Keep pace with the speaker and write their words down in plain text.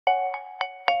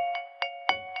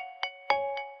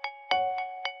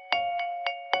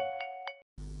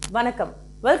வணக்கம்,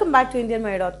 welcome back to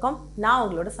IndianMoney.com. நான்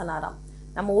உங்களோட சனாராம்.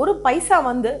 நம்ம ஒரு பைசா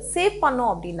வந்து சேவ் பண்ணோம்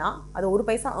அப்படின்னா அது ஒரு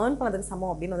பைசா ஏர்ன் பண்ணதுக்கு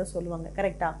சமம் அப்படின்னு வந்து சொல்லுவாங்க,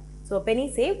 கரெக்டா? So penny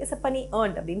saved is a penny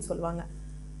earned அப்படின்னு சொல்லுவாங்க.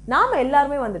 நாம்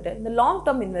எல்லாருமே வந்துட்டு இந்த long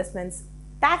term investments,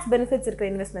 tax benefits இருக்கிற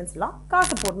இன்வெஸ்ட்மெண்ட்ஸ்லாம்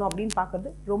காசு போடணும் அப்படின்னு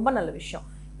பார்க்குறது ரொம்ப நல்ல விஷயம்.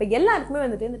 இப்போ எல்லாருக்குமே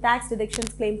வந்துட்டு இந்த டேக்ஸ்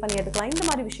டிடக்ஷன்ஸ் கிளைம் பண்ணி எடுக்கலாம், இந்த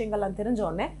மாதிரி விஷயங்கள்லாம்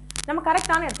தெரிஞ்சோடனே நம்ம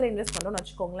கரெக்டான இடத்துல இன்வெஸ்ட் பண்ணுறோம்னு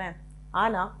வச்சுக்கோங்களேன்.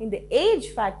 ஆனால் இந்த ஏஜ்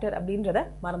ஃபேக்டர் அப்படின்றத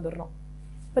மறந்துடுறோம்.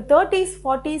 இப்போ 30s,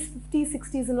 40s, 50s,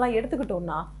 60ஸ்லாம்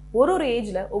எடுத்துக்கிட்டோம்னா ஒரு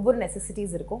ஏஜில் ஒவ்வொரு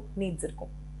நெசசிட்டிஸ் இருக்கும், நீட்ஸ்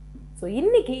இருக்கும். ஸோ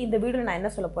இன்றைக்கி இந்த வீடியோவில் நான்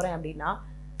என்ன சொல்ல போகிறேன் அப்படின்னா,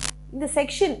 இந்த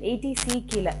செக்ஷன் 80C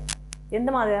கீழே எந்த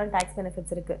மாதிரியான டேக்ஸ்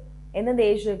பெனிஃபிட்ஸ் இருக்குது, எந்தெந்த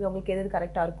ஏஜ் இருக்குது, அவங்களுக்கு எது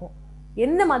கரெக்டாக இருக்கும்,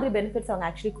 எந்த மாதிரி பெனிஃபிட்ஸ்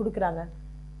அவங்க ஆக்சுவலி கொடுக்குறாங்க,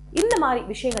 இந்த மாதிரி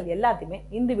விஷயங்கள் எல்லாத்தையுமே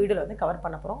இந்த வீடியோவில் வந்து கவர்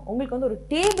பண்ண போகிறோம். உங்களுக்கு வந்து ஒரு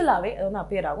டேபிளாகவே அது வந்து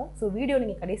அப்பியர் ஆகும். ஸோ வீடியோ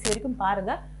நீங்கள் கடைசி வரைக்கும்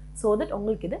பாருங்கள், ஸோ தட்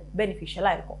உங்களுக்கு இது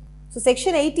பெனிஃபிஷியலாக இருக்கும். ஸோ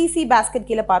செக்ஷன் 80C பேஸ்கெட்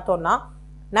கீழே பார்த்தோன்னா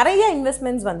நிறைய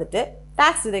இன்வெஸ்ட்மெண்ட்ஸ் வந்துட்டு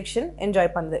டேக்ஸ் டிடக்ஷன் என்ஜாய்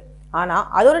பண்ணுது. ஆனால்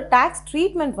அதோட டேக்ஸ்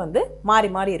ட்ரீட்மெண்ட் வந்து மாறி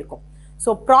மாறி இருக்கும். ஸோ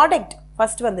ப்ராடக்ட்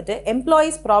ஃபர்ஸ்ட் வந்துட்டு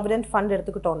எம்ப்ளாயீஸ் ப்ராவிடென்ட் ஃபண்ட்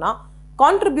எடுத்துக்கிட்டோம்னா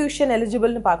கான்ட்ரிபியூஷன்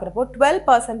எலிஜிபிள்னு பார்க்குறப்போ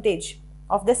 12%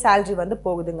 ஆஃப் த சேலரி வந்து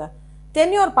போகுதுங்க.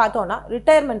 டென்யூர் பார்த்தோன்னா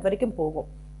ரிட்டையர்மெண்ட் வரைக்கும் போகும்.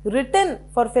 ரிட்டர்ன்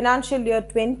ஃபார் ஃபினான்ஷியல் இயர்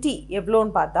 20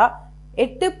 எவ்வளோன்னு பார்த்தா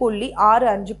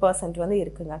 8.65% வந்து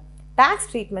இருக்குங்க. டேக்ஸ்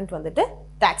ட்ரீட்மெண்ட் வந்துட்டு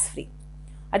டேக்ஸ் ஃப்ரீ.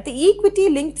 அடுத்து ஈக்விட்டி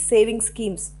லிங்க்ட் சேவிங்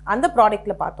ஸ்கீம்ஸ் அந்த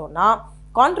ப்ராடக்ட்டில் பார்த்தோன்னா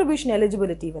கான்ட்ரிபியூஷன்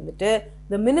எலிஜிபிலிட்டி வந்துட்டு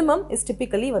த மினிமம் இஸ்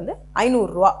டிப்பிக்கலி வந்து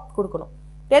 500 ரூபா கொடுக்கணும்.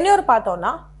 டென்யூர்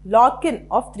பார்த்தோன்னா லாக்இன்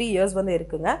ஆஃப் 3 years வந்து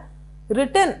இருக்குங்க.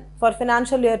 ரிட்டர்ன் ஃபார்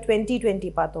ஃபினான்ஷியல் இயர்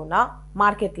 2020 பார்த்தோன்னா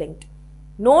market linked.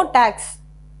 No tax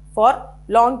for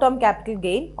long term capital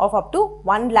gain of up to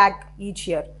 1 lakh each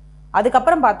year.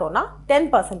 அதுக்கப்புறம் பார்த்தோன்னா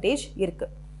 10%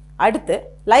 இருக்குது. அடுத்து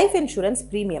லைஃப் இன்சூரன்ஸ்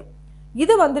ப்ரீமியம்,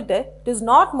 இது வந்துட்டு it is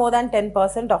not more than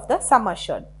 10% of the some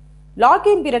assured.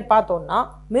 Login period பார்த்தோம்னா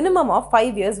minimum of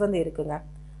 5 years வந்து இருக்குங்க.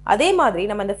 அதே மாதிரி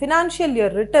நம்ம இந்த ஃபினான்ஷியல்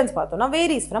இயர் ரிட்டர்ன்ஸ் பார்த்தோம்னா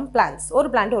வேரிஸ் ஃப்ரம் பிளான்ஸ், ஒரு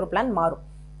பிளான் ஒரு பிளான் மாறும்.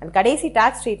 அண்ட் கடைசி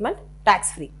டேக்ஸ் ட்ரீட்மெண்ட்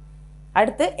டேக்ஸ் ஃப்ரீ.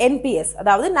 அடுத்து என்பிஎஸ்,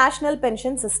 அதாவது நேஷனல்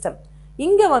பென்ஷன் சிஸ்டம்.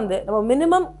 இங்கே வந்து நம்ம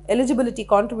மினிமம் எலிஜிபிலிட்டி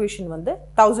கான்ட்ரிபியூஷன் வந்து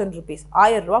 1000 rupees,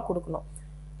 1000 ரூபா கொடுக்கணும்.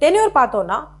 டென்யூர்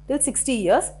பார்த்தோன்னா டில் 60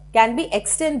 years can be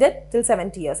extended till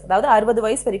 70 years, அதாவது 60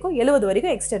 வயசு வரைக்கும் 70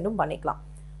 வரைக்கும் எக்ஸ்டெண்டும் பண்ணிக்கலாம்.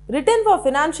 ரிட்டர்ன் ஃபார்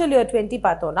ஃபினான்ஷியல் இயர் 20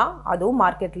 பார்த்தோன்னா அதுவும்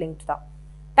மார்க்கெட் லிங்க் தான்.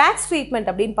 டேக்ஸ் ட்ரீட்மெண்ட்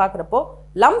அப்படின்னு பார்க்குறப்போ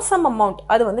லம்சம் அமௌண்ட்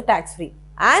அது வந்து டேக்ஸ் ஃப்ரீ.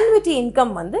 ஆன்விட்டி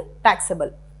இன்கம் வந்து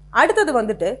டேக்ஸபிள். அடுத்தது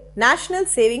வந்துட்டு நேஷனல்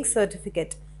சேவிங்ஸ்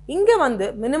சர்டிஃபிகேட். இங்கே வந்து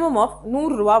மினிமம் ஆஃப்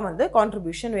 100 ரூபா வந்து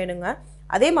கான்ட்ரிபியூஷன் வேணுங்க.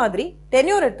 அதே மாதிரி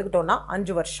டென்யூர் எடுத்துக்கிட்டோன்னா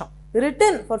 5 வருஷம்.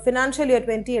 ரிட்டர்ன் ஃபார் ஃபினான்ஷியல் இயர்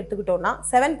 20 எடுத்துக்கிட்டோன்னா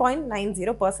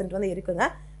 7.90% வந்து இருக்குங்க.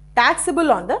 Taxable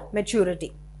on the maturity.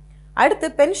 அடுத்து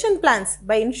பென்ஷன் பிளான்ஸ்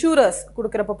பை இன்சூரர்ஸ்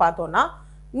கொடுக்குறப்ப பார்த்தோன்னா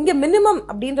இங்கே மினிமம்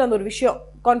அப்படின்ற அந்த ஒரு விஷயம்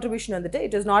கான்ட்ரிபியூஷன் வந்துட்டு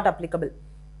இட் இஸ் நாட் அப்ளிகபிள்.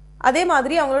 அதே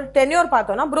மாதிரி அவங்களோட டென்யூர்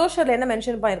பார்த்தோன்னா ப்ரோஷரில் என்ன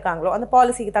மென்ஷன் பண்ணியிருக்காங்களோ அந்த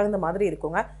பாலிசிக்கு தகுந்த மாதிரி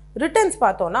இருக்குங்க. ரிட்டர்ன்ஸ்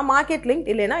பார்த்தோன்னா மார்க்கெட் லிங்க்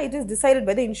இல்லைன்னா it is decided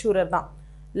by the insurer தான்.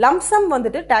 லம்சம்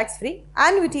வந்துட்டு டேக்ஸ் ஃப்ரீ,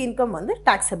 ஆன்விட்டி இன்கம் வந்து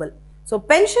taxable. So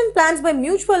pension plans by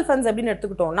mutual funds அப்படின்னு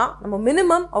எடுத்துக்கிட்டோம்னா நம்ம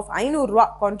மினிமம் ஆஃப் 500 ரூபா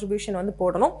கான்ட்ரிபியூஷன் வந்து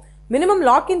போடணும். மினிமம்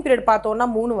லாக்இன் பீரியட் பார்த்தோன்னா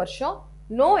 3 வருஷம்.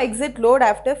 No exit load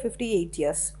after 58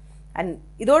 years. And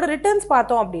இதோட ரிட்டர்ன்ஸ்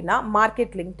பார்த்தோம் அப்படின்னா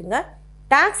மார்க்கெட் லிங்க்டுங்க.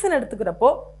 டேக்ஸ்ன்னு எடுத்துக்கிறப்போ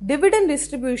டிவிடெண்ட்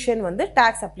டிஸ்ட்ரிபியூஷன் வந்து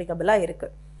டேக்ஸ் அப்ளிகபிளாக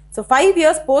இருக்குது. So 5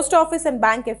 years post office and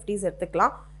bank எஃப்டிஸ்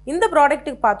எடுத்துக்கலாம். இந்த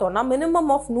ப்ராடக்ட்டுக்கு பார்த்தோன்னா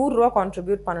மினிமம் ஆஃப் 100 ரூபா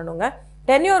கான்ட்ரிபியூட் பண்ணணுங்க.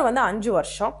 டென்யூர் வந்து 5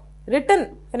 வருஷம். ரிட்டர்ன்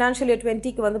ஃபினான்ஷியல் இயர்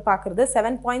 20க்கு வந்து பார்க்குறது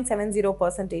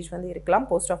 7.70% வந்து இருக்கலாம்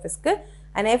போஸ்ட் ஆஃபீஸ்க்கு.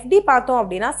 அண்ட் எஃப்டி பார்த்தோம்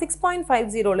அப்படின்னா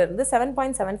 6.50லேருந்து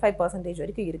 7.75%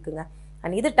 வரைக்கும் இருக்குங்க.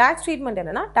 அண்ட் இது டேக்ஸ் ட்ரீட்மெண்ட்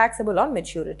என்னன்னா டேக்ஸபிள் ஆன்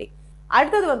மெச்சூரிட்டி.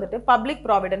 அடுத்தது வந்துட்டு பப்ளிக்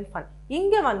ப்ராவிடென்ட் ஃபண்ட்.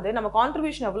 இங்கே வந்து நம்ம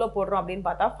கான்ட்ரிபியூஷன் எவ்வளோ போடுறோம் அப்படின்னு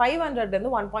பார்த்தா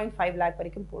 500லேருந்து 1.5 lakh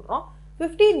வரைக்கும் போடுறோம்.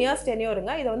 15 years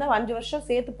டென்யூருங்க. இதை வந்து 5 வருஷம்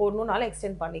சேர்த்து போடணும்னால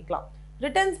எக்ஸ்டெண்ட் பண்ணிக்கலாம்.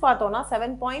 ரிட்டர்ன்ஸ் பார்த்தோன்னா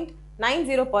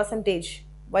 7.90%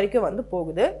 வரைக்கும் வந்து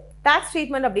போகுது. டேக்ஸ்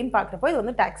ட்ரீட்மெண்ட் அப்படின்னு பார்க்குறப்போ இது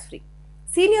வந்து tax free.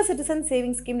 Senior citizen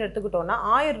saving ஸ்கீம்னு எடுத்துக்கிட்டோன்னா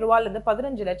 1000 ரூபாயிலேருந்து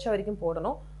 15 லட்சம் வரைக்கும்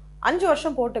போடணும். 5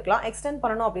 வருஷம் போட்டுக்கலாம். எக்ஸ்டெண்ட்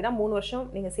பண்ணணும் அப்படின்னா 3 வருஷம்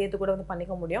நீங்கள் சேர்த்து கூட வந்து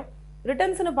பண்ணிக்க முடியும்.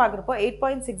 ரிட்டர்ன்ஸ்னு பார்க்குறப்போ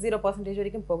 8.60%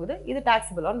 வரைக்கும் போகுது. இது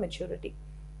டேக்ஸபிள் ஆன் மெச்சூரிட்டி.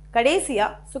 கடைசியாக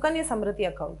சுகன்யா சம்ருத்தி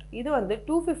அக்கௌண்ட், இது வந்து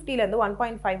 250லேருந்து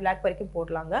 1.5 lakh வரைக்கும்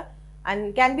போடலாங்க. And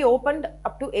can be opened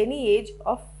up to any age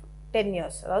of 10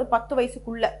 years, அதாவது 10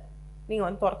 வயசுக்குள்ளே நீங்கள்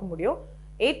வந்து திறக்க முடியும்.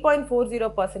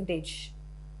 8.40%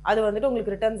 அது வந்துட்டு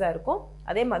உங்களுக்கு ரிட்டர்ன்ஸாக இருக்கும்.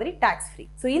 அதே மாதிரி டேக்ஸ் ஃப்ரீ.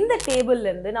 ஸோ இந்த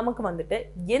டேபிள்லேருந்து நமக்கு வந்துட்டு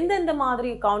எந்தெந்த மாதிரி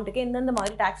அக்கௌண்ட்டுக்கு எந்தெந்த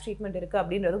மாதிரி டேக்ஸ் ட்ரீட்மெண்ட் இருக்குது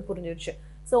அப்படின்றதும் புரிஞ்சிருச்சு.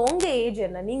 ஸோ உங்கள் ஏஜ்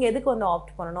என்ன, நீங்கள் எதுக்கு வந்து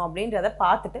ஆப்ட் பண்ணணும் அப்படின்றத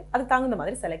பார்த்துட்டு அதுக்கு தகுந்த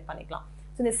மாதிரி செலக்ட் பண்ணிக்கலாம்.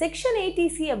 ஸோ இந்த செக்ஷன்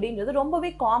 80C அப்படின்றது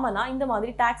ரொம்பவே காமனாக இந்த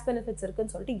மாதிரி டேக்ஸ் பெனிஃபிட்ஸ்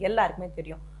இருக்குன்னு சொல்லிட்டு எல்லாருக்குமே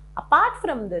தெரியும். அப்பார்ட்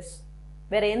ஃப்ரம் திஸ்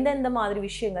வேற எந்தெந்த மாதிரி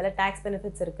விஷயங்கள்ல டாக்ஸ்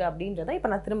பெனிஃபிட்ஸ் இருக்கு அப்படின்றத இப்போ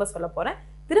நான் திரும்ப சொல்ல போறேன்.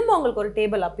 திரும்ப உங்களுக்கு ஒரு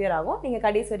டேபிள் அப்பியர் ஆகும். நீங்க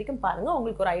கடைசி வரைக்கும் பாருங்க,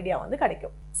 உங்களுக்கு ஒரு ஐடியா வந்து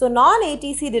கிடைக்கும். ஸோ நான்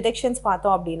ஏடிசி டிடக்ஷன்ஸ்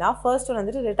பார்த்தோம் அப்படின்னா ஃபர்ஸ்ட்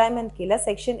வந்துட்டு ரிட்டையர்மெண்ட் கீழே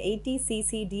செக்ஷன் 80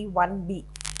 CCD 1B.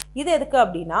 இது எதுக்கு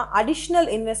அப்படின்னா additional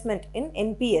investment in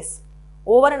NPS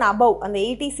over and above அந்த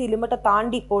ஏடிசி லிமிட்டை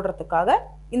தாண்டி போடுறதுக்காக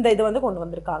இந்த இது வந்து கொண்டு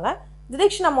வந்திருக்காங்க.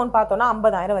 டிடக்ஷன் அமௌண்ட் பார்த்தோம்னா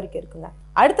 50,000 வரைக்கும் இருக்குங்க.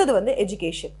 அடுத்தது வந்து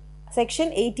எஜுகேஷன்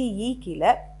செக்ஷன் 80E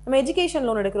கீழே நம்ம எஜுகேஷன்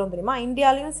லோன் எடுக்கிறோம் தெரியுமா,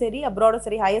 இந்தியாலையும் சரி அப்ராடும்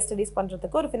சரி ஹையர் ஸ்டடீஸ்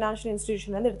பண்ணுறதுக்கு ஒரு ஃபினான்ஷியல்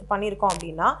இன்ஸ்டிடியூஷன் வந்து எடுத்து பண்ணியிருக்கோம்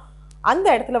அப்படின்னா அந்த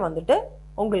இடத்துல வந்துட்டு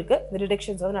உங்களுக்கு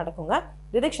டிடக்ஷன்ஸ் வந்து நடக்குங்க.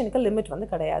 டிடக்ஷனுக்கு லிமிட் வந்து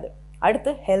கிடையாது.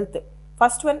 அடுத்து health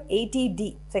first one 80D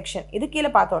section. இது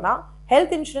கீழே பார்த்தோன்னா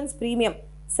ஹெல்த் இன்சூரன்ஸ் ப்ரீமியம்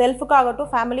செல்ஃபுக்காகட்டும்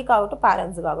ஃபேமிலிக்காகட்டும்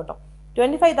பேரண்ட்ஸுக்காகட்டும்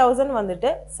 25,000 வந்துட்டு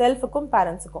செல்ஃபுக்கும்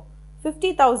பேரண்ட்ஸுக்கும்,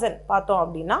 50,000 பார்த்தோம்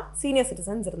அப்படின்னா சீனியர்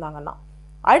சிட்டிசன்ஸ் இருந்தாங்கன்னா.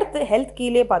 அடுத்து ஹெல்த்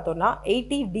கீழே பார்த்தோம்னா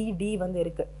 80DD வந்து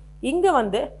இருக்கு. இங்கே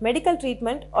வந்து medical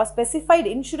treatment R specified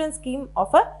insurance scheme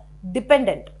of a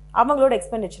dependent அவங்களோட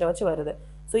எக்ஸ்பெண்டிச்சரை வச்சு வருது.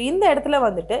 ஸோ இந்த இடத்துல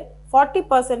வந்துட்டு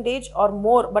 40% R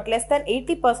more but less than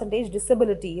 80%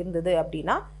 disability இருந்தது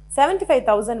அப்படின்னா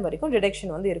 75,000 வரைக்கும்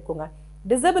டிடக்ஷன் வந்து இருக்குங்க.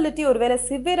 டிசபிலிட்டி ஒருவேளை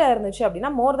சிவியராக இருந்துச்சு அப்படின்னா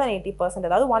மோர் தேன் 80%,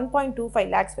 அதாவது 1.25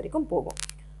 lakhs வரைக்கும் போகும்.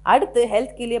 அடுத்து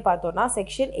ஹெல்த் கீழே பார்த்தோம்னா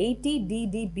செக்ஷன்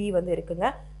 80DDB வந்து இருக்குங்க.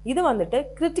 இது வந்துட்டு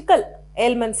கிரிட்டிக்கல்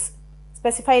ஏல்மெண்ட்ஸ்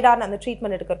ஸ்பெசிஃபைடான அந்த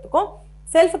ட்ரீட்மெண்ட் எடுக்கிறதுக்கும்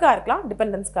செல்ஃபுக்காக இருக்கலாம்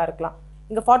டிபெண்டன்ஸ்க்காக இருக்கலாம்.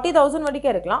 இங்கே 40,000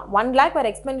 வரைக்கும் இருக்கலாம். 1 lakh where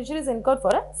expenditure is incurred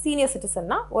for a senior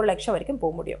citizenனா 1 லட்சம் வரைக்கும்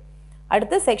போக முடியும்.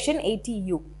 அடுத்து செக்ஷன்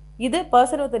 80U இது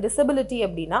பர்சன் வித் டிசபிலிட்டி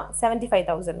அப்படின்னா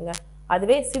 75,000ங்க.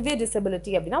 அதுவே சிவியர்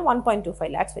டிசபிலிட்டி அப்படின்னா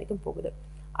 1.25 lakhs வரைக்கும் போகுது.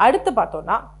 அடுத்து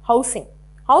பார்த்தோம்னா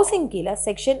ஹவுசிங் கீழே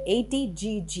section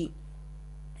 80GG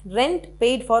rent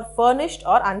paid for furnished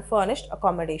R அன்ஃபர்னிஷ்ட்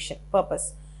accommodation purpose.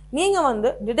 நீங்கள் வந்து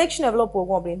டிடக்ஷன் எவ்வளோ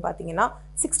போகும் அப்படின்னு பார்த்தீங்கன்னா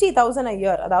 60,000 a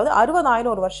year, அதாவது 60,000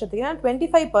 ஒரு வருஷத்துக்கு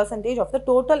 25% ஆஃப் த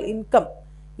டோட்டல் இன்கம்,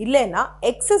 இல்லைன்னா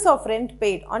excess of rent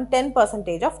paid on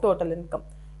 10% of total income.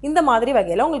 இந்த மாதிரி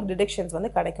வகையில் உங்களுக்கு டிடக்ஷன்ஸ் வந்து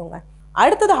கிடைக்குங்க.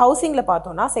 அடுத்தது ஹவுசிங்கில்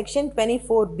பார்த்தோம்னா செக்ஷன்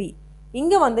 24B.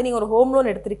 இங்கே வந்து நீங்கள் ஒரு ஹோம் லோன்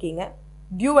எடுத்திருக்கீங்க,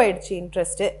 டியூ ஆயிடுச்சு,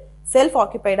 இன்ட்ரெஸ்ட்டு செல்ஃப்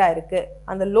ஆக்குபைடாக இருக்குது,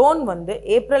 அந்த லோன் வந்து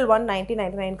April 1,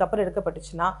 1999 அப்புறம்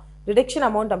எடுக்கப்பட்டுச்சுன்னா டிடக்ஷன்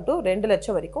அமௌண்ட் அப் டு 2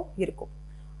 லட்சம் வரைக்கும் இருக்கும்.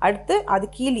 அடுத்து அது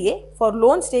கீழே for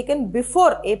loans taken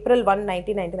before April 1,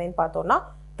 1999 பார்த்தோம்னா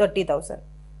 30,000.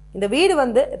 இந்த வீடு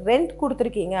வந்து ரெண்ட்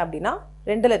கொடுத்துருக்கீங்க அப்படின்னா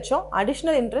 2 லட்சம்,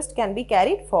 additional interest can be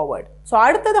carried forward. So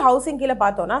அடுத்தது ஹவுசிங் கீழே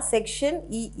பார்த்தோம்னா செக்ஷன்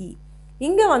EE.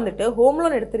 இங்கே வந்துட்டு ஹோம்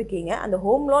லோன் எடுத்திருக்கீங்க, அந்த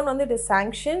ஹோம் லோன் வந்து it is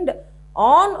sanctioned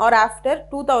on or after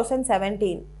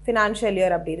 2017 financial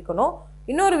year அப்படி இருக்கணும்.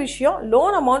 இன்னொரு விஷயம்,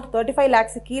 லோன் அமௌண்ட் 35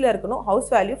 lakhs கீழே இருக்கணும், ஹவுஸ்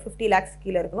வேல்யூ 50 lakhs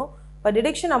கீழே இருக்கணும். இப்போ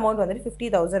டிடக்ஷன் அமௌண்ட் வந்துட்டு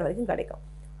 50,000 வரைக்கும் கிடைக்கும்.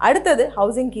 அடுத்தது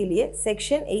ஹவுசிங் கீழே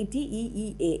செக்ஷன்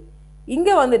 80EEA.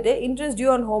 இங்கே வந்துட்டு interest due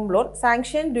on home loan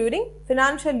sanction during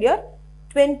financial year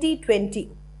 2020.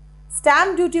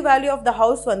 Stamp duty value of the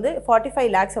house வந்து 45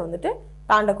 lakhs வந்துட்டு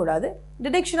தாண்டக்கூடாது.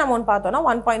 டிடக்ஷன் அமௌண்ட் பார்த்தோன்னா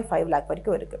 1.5 lakh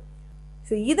வரைக்கும் இருக்குது.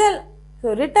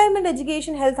 ஸோ ரிட்டையர்மெண்ட்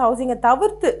எஜுகேஷன் ஹெல்த் ஹவுசிங்கை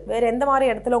தவிர்த்து வேறு எந்த மாதிரி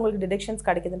இடத்துல உங்களுக்கு டிடக்ஷன்ஸ்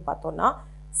கிடைக்குதுன்னு பார்த்தோன்னா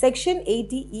செக்ஷன்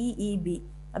 80EEB.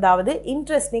 அதாவது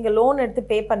இன்ட்ரெஸ்ட் நீங்கள் லோன் எடுத்து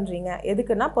பே பண்ணுறீங்க,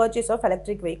 எதுக்குன்னா பர்ச்சேஸ் ஆஃப்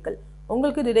எலக்ட்ரிக் வெஹிக்கிள்,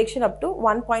 உங்களுக்கு டிடக்ஷன் அப் டு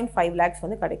 1.5 lakhs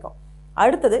வந்து கிடைக்கும்.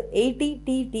 அடுத்தது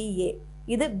 80TTA.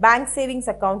 இது பேங்க் சேவிங்ஸ்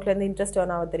அக்கௌண்ட்லேருந்து இன்ட்ரெஸ்ட்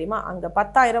ஏர்ன் ஆகும் தெரியுமா, அங்கே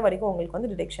 10,000 வரைக்கும் உங்களுக்கு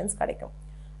வந்து டிடக்ஷன்ஸ் கிடைக்கும்.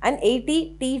 அண்ட்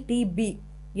 80TTB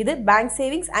இது bank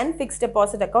savings and fixed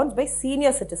deposit accounts by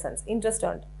senior citizens interest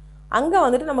earned, அங்கே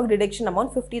வந்துட்டு நமக்கு டிடக்ஷன்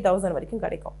அமௌண்ட் 50,000 வரைக்கும்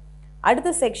கிடைக்கும்.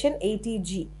 அடுத்து செக்ஷன்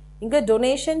 80G. இங்கே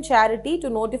donation charity to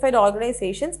notified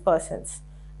organisations persons.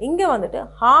 இங்கே வந்துட்டு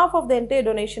half of the entire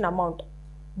donation amount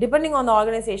depending on the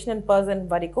organization and person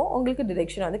வரைக்கும் உங்களுக்கு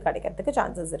டிடக்ஷன் வந்து கிடைக்கிறதுக்கு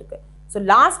சான்சஸ் இருக்குது. So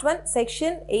last one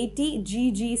section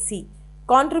 80GGC.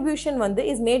 Contribution வந்து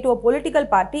is made to a political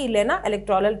party இல்லைன்னா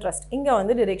Electral trust. இங்கே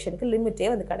வந்து டிடக்ஷனுக்கு லிமிட்டே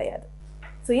வந்து கிடையாது.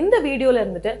 ஸோ இந்த வீடியோவில்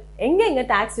இருந்துட்டு எங்கே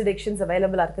டேக்ஸ் டிடக்ஷன்ஸ்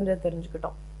அவைலபிளாக இருக்குன்றது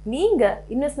தெரிஞ்சுக்கிட்டோம். நீங்கள்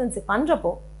இன்வெஸ்ட்மெண்ட்ஸ்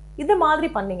பண்ணுறப்போ இது மாதிரி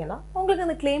பண்ணிங்கன்னா உங்களுக்கு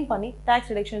அந்த கிளைம் பண்ணி டேக்ஸ்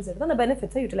டிடக்ஷன்ஸ் எடுத்து அந்த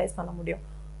பெனிஃபிட்ஸை யூட்டிலைஸ் பண்ண முடியும்.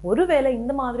 ஒருவேளை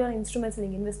இந்த மாதிரியான இன்ஸ்ட்ருமெண்ட்ஸ்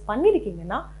நீங்கள் இன்வெஸ்ட்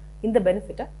பண்ணியிருக்கீங்கன்னா இந்த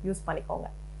பெனிஃபிட்டை யூஸ் பண்ணிக்கோங்க.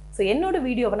 ஸோ என்னோட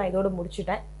வீடியோவை நான் இதோட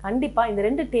முடிச்சுட்டேன். கண்டிப்பாக இந்த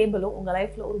 2 டேபிளும் உங்கள்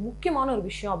லைஃப்பில் ஒரு முக்கியமான ஒரு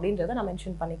விஷயம் அப்படின்றத நான்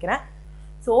மென்ஷன் பண்ணிக்கிறேன்.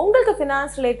 ஸோ உங்களுக்கு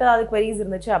ஃபினான்ஸ் ரிலேட்டட் அது குவரிஸ்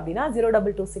இருந்துச்சு அப்படின்னா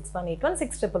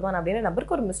 0226181611 அப்படின்னு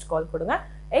நம்பருக்கு ஒரு மிஸ்ட் கால் கொடுங்க.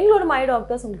 எங்களோட மை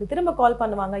டாக்டர்ஸ் உங்களுக்கு திரும்ப கால்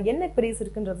பண்ணுவாங்க, என்ன குவரிஸ்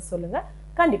இருக்குன்றது சொல்லுங்கள்,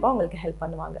 கண்டிப்பாக உங்களுக்கு ஹெல்ப்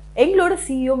பண்ணுவாங்க. எங்களோட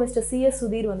CEO மிஸ்டர் CS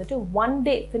சுதீர் வந்துட்டு 1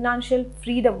 day financial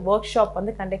freedom work shop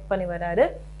வந்து கண்டக்ட் பண்ணி வராரு.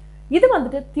 இது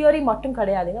வந்துட்டு தியரி மட்டும்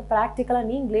கிடையாதுங்க, ப்ராக்டிக்கலாக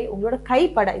நீங்களே உங்களோட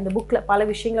கைப்பட இந்த புக்கில் பல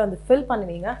விஷயங்களை வந்து ஃபில்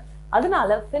பண்ணுவீங்க. அதனால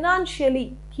ஃபினான்ஷியலி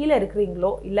கீழே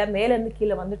இருக்கிறீங்களோ இல்லை மேலேருந்து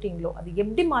கீழே வந்துட்டீங்களோ அது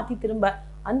எப்படி மாற்றி திரும்ப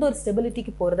அந்த ஒரு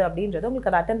ஸ்டெபிலிட்டிக்கு போகிறது அப்படின்றத உங்களுக்கு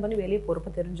அதை அட்டன் பண்ணி வெளியே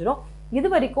போகிறப்ப தெரிஞ்சிடும். இது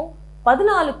வரைக்கும்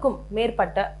 14க்கும்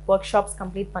மேற்பட்ட ஒர்க் ஷாப்ஸ்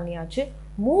கம்ப்ளீட் பண்ணியாச்சு.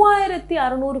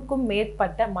 3600க்கும்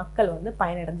மேற்பட்ட மக்கள் வந்து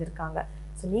பயனடைஞ்சிருக்காங்க.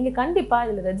 ஸோ நீங்கள் கண்டிப்பாக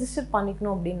இதில் ரெஜிஸ்டர்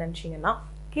பண்ணிக்கணும் அப்படின்னு நினச்சிங்கன்னா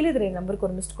கீழே தெரிய நம்பருக்கு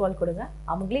ஒரு மிஸ்ட் கால் கொடுங்க.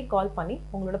 அவங்களே கால் பண்ணி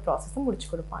உங்களோட ப்ராசஸை முடிச்சு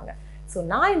கொடுப்பாங்க. ஸோ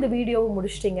நான் இந்த வீடியோவை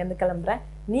முடிச்சுட்டு இங்கேருந்து கிளம்புறேன்.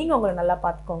 நீங்கள் உங்களை நல்லா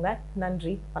பார்த்துக்கோங்க.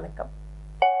 நன்றி, வணக்கம்.